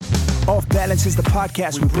Off Balance is the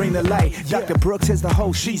podcast, we bring the light. Dr. Brooks is the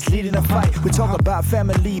host, she's leading the fight. We talk about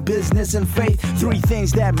family, business, and faith. Three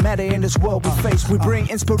things that matter in this world we face. We bring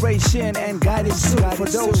inspiration and guidance too for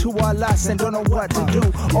those who are lost and don't know what to do.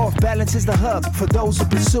 Off Balance is the hub for those who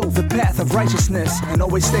pursue the path of righteousness and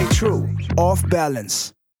always stay true. Off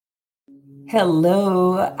Balance.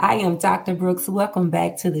 Hello, I am Dr. Brooks. Welcome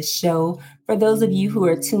back to the show. For those of you who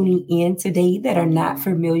are tuning in today that are not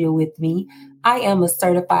familiar with me, I am a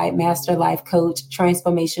certified master life coach,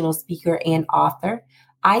 transformational speaker, and author.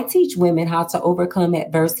 I teach women how to overcome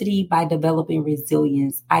adversity by developing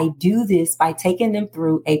resilience. I do this by taking them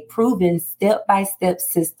through a proven step-by-step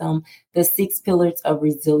system, the 6 pillars of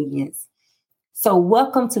resilience. So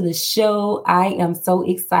welcome to the show. I am so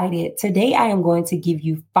excited. Today, I am going to give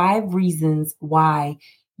you 5 reasons why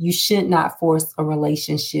you should not force a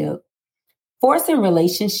relationship. Forcing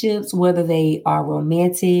relationships, whether they are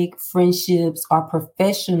romantic, friendships, or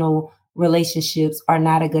professional relationships, are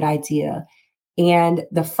not a good idea. And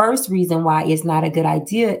the first reason why it's not a good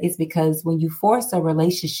idea is because when you force a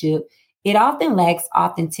relationship, it often lacks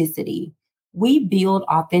authenticity. We build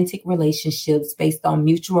authentic relationships based on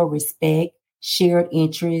mutual respect, shared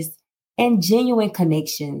interests, and genuine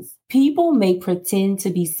connections. People may pretend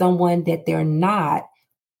to be someone that they're not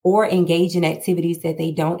or engage in activities that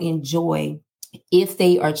they don't enjoy if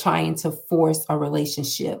they are trying to force a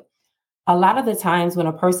relationship. A lot of the times when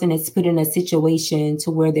a person is put in a situation to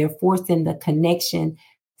where they're forcing the connection,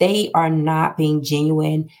 they are not being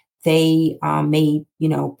genuine. They may,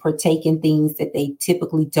 partake in things that they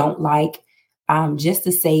typically don't like, just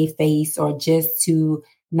to save face or just to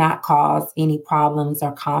not cause any problems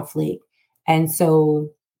or conflict. And so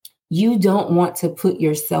you don't want to put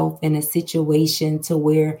yourself in a situation to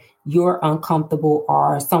where you're uncomfortable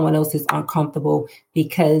or someone else is uncomfortable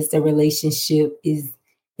because the relationship is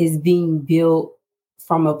being built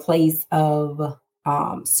from a place of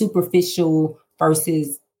superficial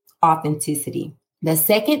versus authenticity. The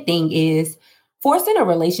second thing is forcing a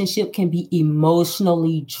relationship can be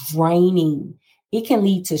emotionally draining. It can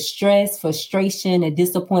lead to stress, frustration, and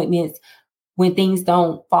disappointments when things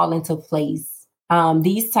don't fall into place.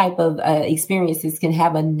 These type of experiences can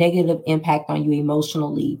have a negative impact on you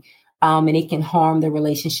emotionally, and it can harm the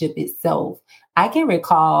relationship itself. I can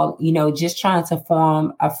recall, just trying to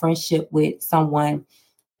form a friendship with someone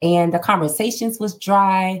and the conversations was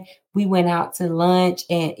dry. We went out to lunch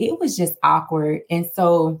and it was just awkward. And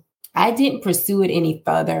so I didn't pursue it any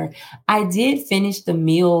further. I did finish the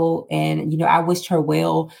meal and, I wished her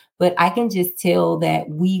well, but I can just tell that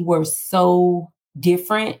we were so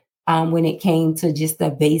different when it came to just the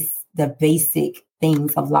basic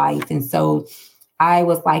things of life. And so I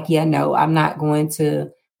was like, yeah, no, I'm not going to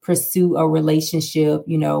pursue a relationship,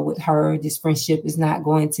 with her. This friendship is not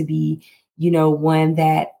going to be, one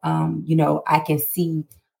that, I can see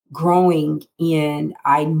growing in.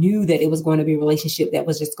 I knew that it was going to be a relationship that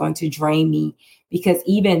was just going to drain me because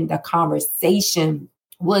even the conversation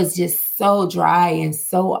was just so dry and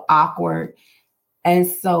so awkward. And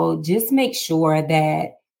so just make sure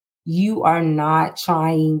that you are not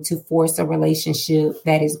trying to force a relationship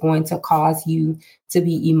that is going to cause you to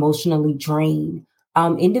be emotionally drained.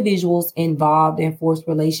 Individuals involved in forced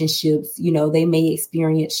relationships, they may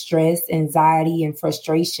experience stress, anxiety, and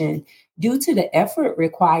frustration due to the effort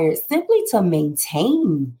required simply to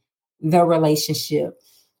maintain the relationship.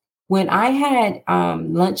 When I had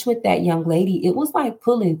lunch with that young lady, it was like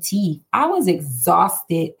pulling teeth. I was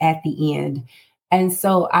exhausted at the end. And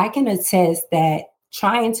so I can attest that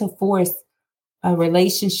trying to force a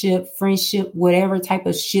relationship, friendship, whatever type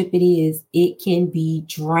of ship it is, it can be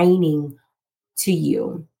draining to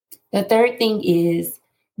you. The third thing is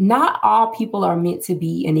not all people are meant to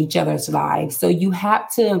be in each other's lives. So you have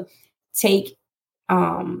to take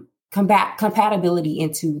compatibility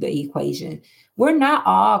into the equation. We're not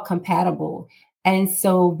all compatible. And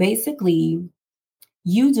so basically,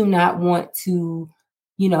 you do not want to,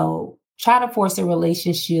 try to force a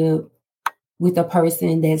relationship with a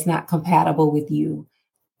person that's not compatible with you.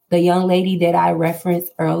 The young lady that I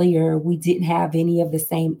referenced earlier, we didn't have any of the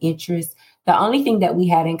same interests. The only thing that we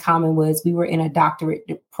had in common was we were in a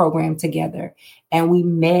doctorate program together and we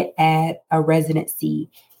met at a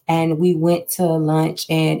residency and we went to lunch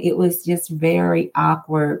and it was just very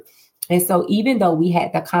awkward. And so even though we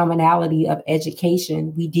had the commonality of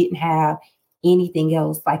education, we didn't have anything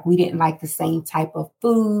else. Like we didn't like the same type of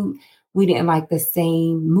food. We didn't like the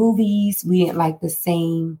same movies. We didn't like the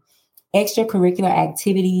same extracurricular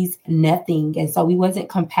activities, nothing. And so we wasn't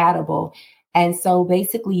compatible. And so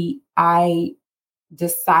basically I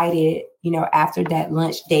decided, after that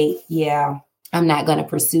lunch date, I'm not going to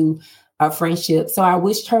pursue a friendship. So I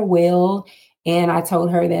wished her well. And I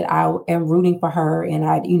told her that I am rooting for her and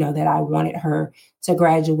that I wanted her to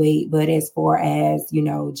graduate. But as far as,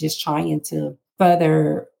 just trying to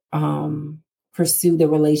further pursue the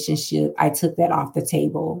relationship, I took that off the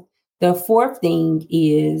table. The fourth thing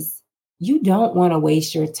is you don't want to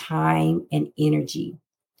waste your time and energy.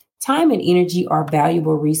 Time and energy are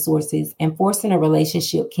valuable resources, and forcing a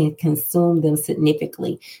relationship can consume them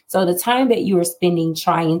significantly. So the time that you are spending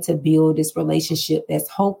trying to build this relationship that's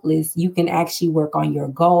hopeless, you can actually work on your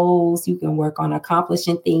goals. You can work on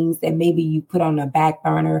accomplishing things that maybe you put on the back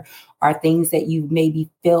burner, or things that you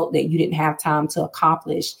maybe felt that you didn't have time to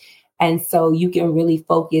accomplish. And so you can really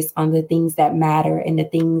focus on the things that matter and the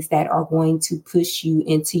things that are going to push you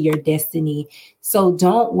into your destiny. So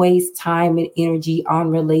don't waste time and energy on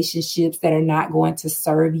relationships that are not going to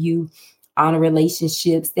serve you, on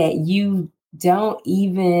relationships that you don't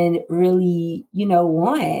even really,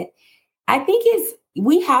 want. I think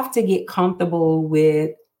we have to get comfortable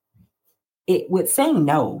with it, with saying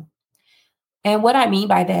no. And what I mean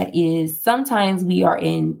by that is sometimes we are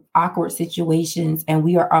in awkward situations and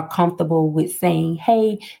we are uncomfortable with saying,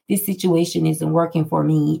 hey, this situation isn't working for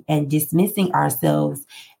me, and dismissing ourselves.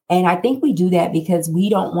 And I think we do that because we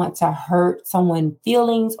don't want to hurt someone's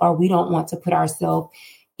feelings, or we don't want to put ourselves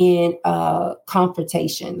in a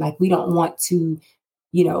confrontation. Like we don't want to,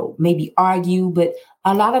 maybe argue, but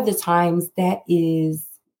a lot of the times that is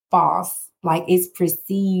false. Like it's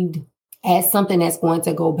perceived as something that's going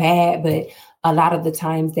to go bad, but a lot of the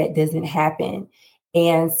times that doesn't happen.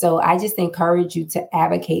 And so I just encourage you to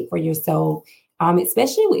advocate for yourself,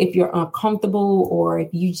 especially if you're uncomfortable or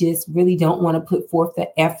if you just really don't want to put forth the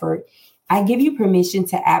effort. I give you permission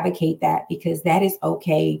to advocate that, because that is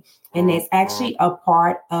okay. And that's actually a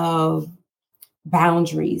part of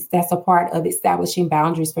boundaries. That's a part of establishing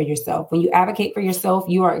boundaries for yourself. When you advocate for yourself,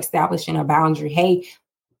 you are establishing a boundary. Hey,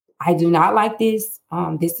 I do not like this.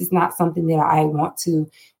 This is not something that I want to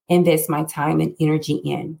invest my time and energy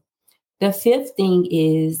in. The fifth thing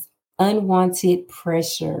is unwanted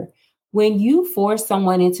pressure. When you force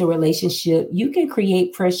someone into a relationship, you can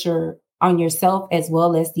create pressure on yourself as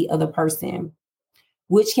well as the other person,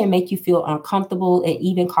 which can make you feel uncomfortable and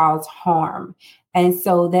even cause harm. And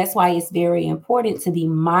so that's why it's very important to be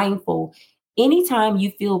mindful. Anytime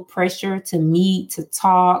you feel pressure to meet, to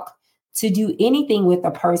talk, to do anything with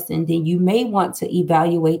a person, then you may want to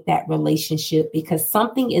evaluate that relationship, because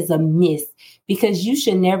something is amiss. Because you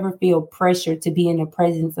should never feel pressure to be in the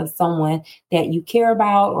presence of someone that you care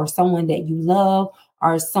about, or someone that you love,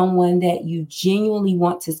 or someone that you genuinely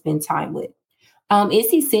want to spend time with.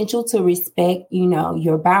 It's essential to respect,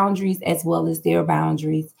 your boundaries as well as their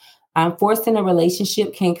boundaries. Forcing a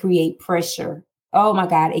relationship can create pressure. Oh my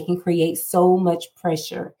God, it can create so much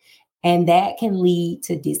pressure. And that can lead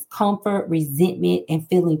to discomfort, resentment, and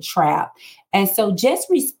feeling trapped. And so just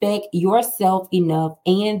respect yourself enough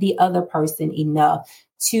and the other person enough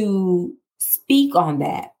to speak on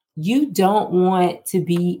that. You don't want to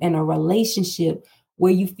be in a relationship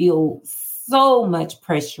where you feel so much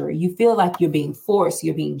pressure. You feel like you're being forced,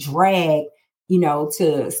 you're being dragged,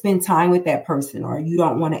 to spend time with that person, or you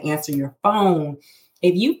don't want to answer your phone.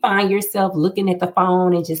 If you find yourself looking at the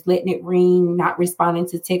phone and just letting it ring, not responding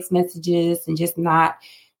to text messages, and just not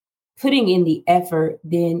putting in the effort,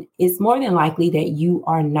 then it's more than likely that you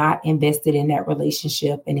are not invested in that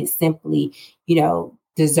relationship. And it simply,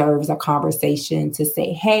 deserves a conversation to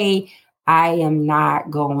say, hey, I am not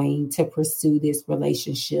going to pursue this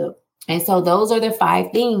relationship. And so those are the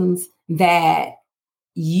 5 things that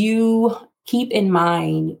you keep in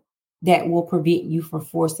mind that will prevent you from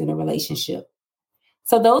forcing a relationship.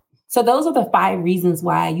 So those are the 5 reasons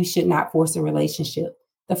why you should not force a relationship.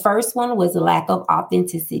 The first one was the lack of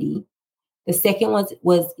authenticity. The second one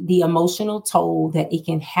was the emotional toll that it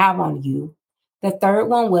can have on you. The third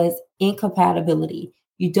one was incompatibility.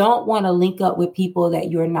 You don't want to link up with people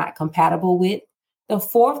that you're not compatible with. The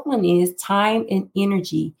fourth one is time and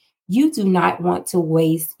energy. You do not want to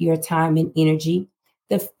waste your time and energy.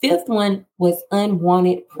 The fifth one was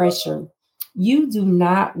unwanted pressure. You do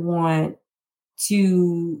not want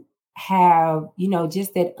to have,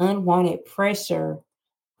 just that unwanted pressure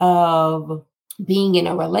of being in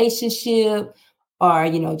a relationship,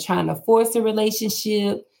 or, trying to force a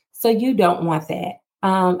relationship. So you don't want that.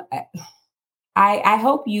 I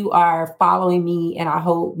hope you are following me, and I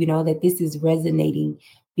hope, that this is resonating,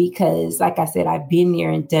 because like I said, I've been there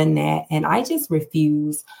and done that, and I just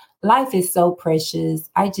refuse. Life is so precious.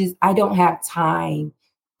 I don't have time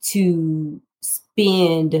to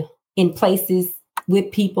spend in places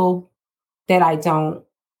with people that I don't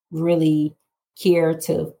really care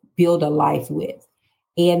to build a life with.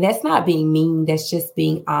 And that's not being mean. That's just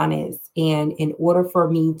being honest. And in order for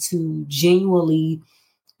me to genuinely,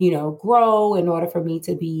 grow, in order for me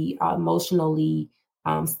to be emotionally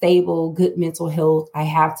stable, good mental health, I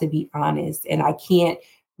have to be honest. And I can't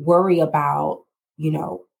worry about,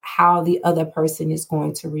 how the other person is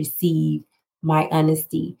going to receive my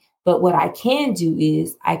honesty. But what I can do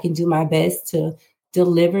is I can do my best to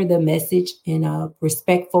deliver the message in a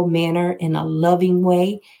respectful manner, in a loving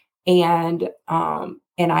way. And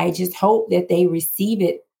I just hope that they receive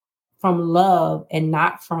it from love and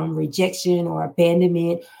not from rejection or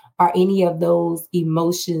abandonment or any of those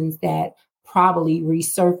emotions that probably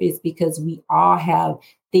resurface because we all have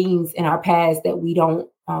things in our past that we don't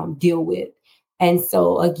deal with. And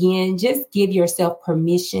so again, just give yourself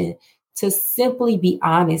permission to simply be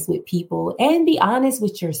honest with people and be honest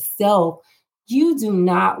with yourself. You do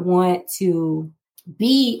not want to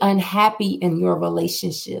be unhappy in your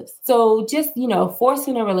relationships. So just,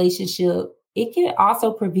 forcing a relationship, it can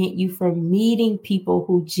also prevent you from meeting people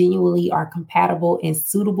who genuinely are compatible and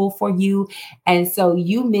suitable for you. And so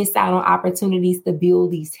you miss out on opportunities to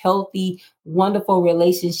build these healthy, wonderful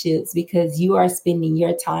relationships because you are spending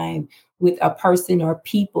your time with a person or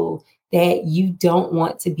people that you don't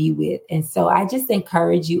want to be with. And so I just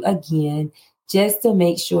encourage you again, just to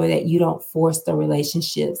make sure that you don't force the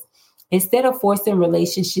relationships. Instead of forcing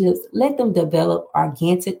relationships, let them develop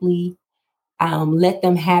organically. Let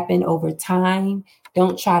them happen over time.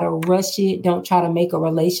 Don't try to rush it. Don't try to make a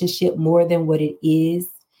relationship more than what it is.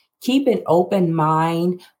 Keep an open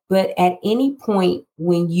mind. But at any point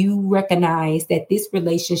when you recognize that this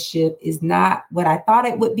relationship is not what I thought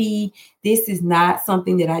it would be, this is not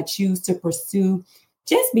something that I choose to pursue,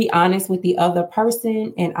 just be honest with the other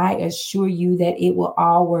person. And I assure you that it will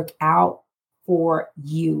all work out for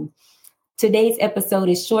you. Today's episode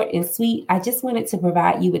is short and sweet. I just wanted to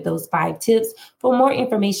provide you with those 5 tips. For more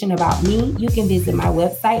information about me, you can visit my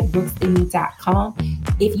website, brooksdemy.com.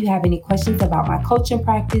 If you have any questions about my coaching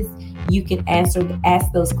practice, you can ask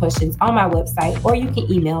those questions on my website, or you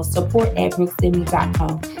can email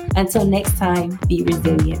support@brooksdemy.com. Until next time, be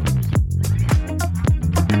resilient.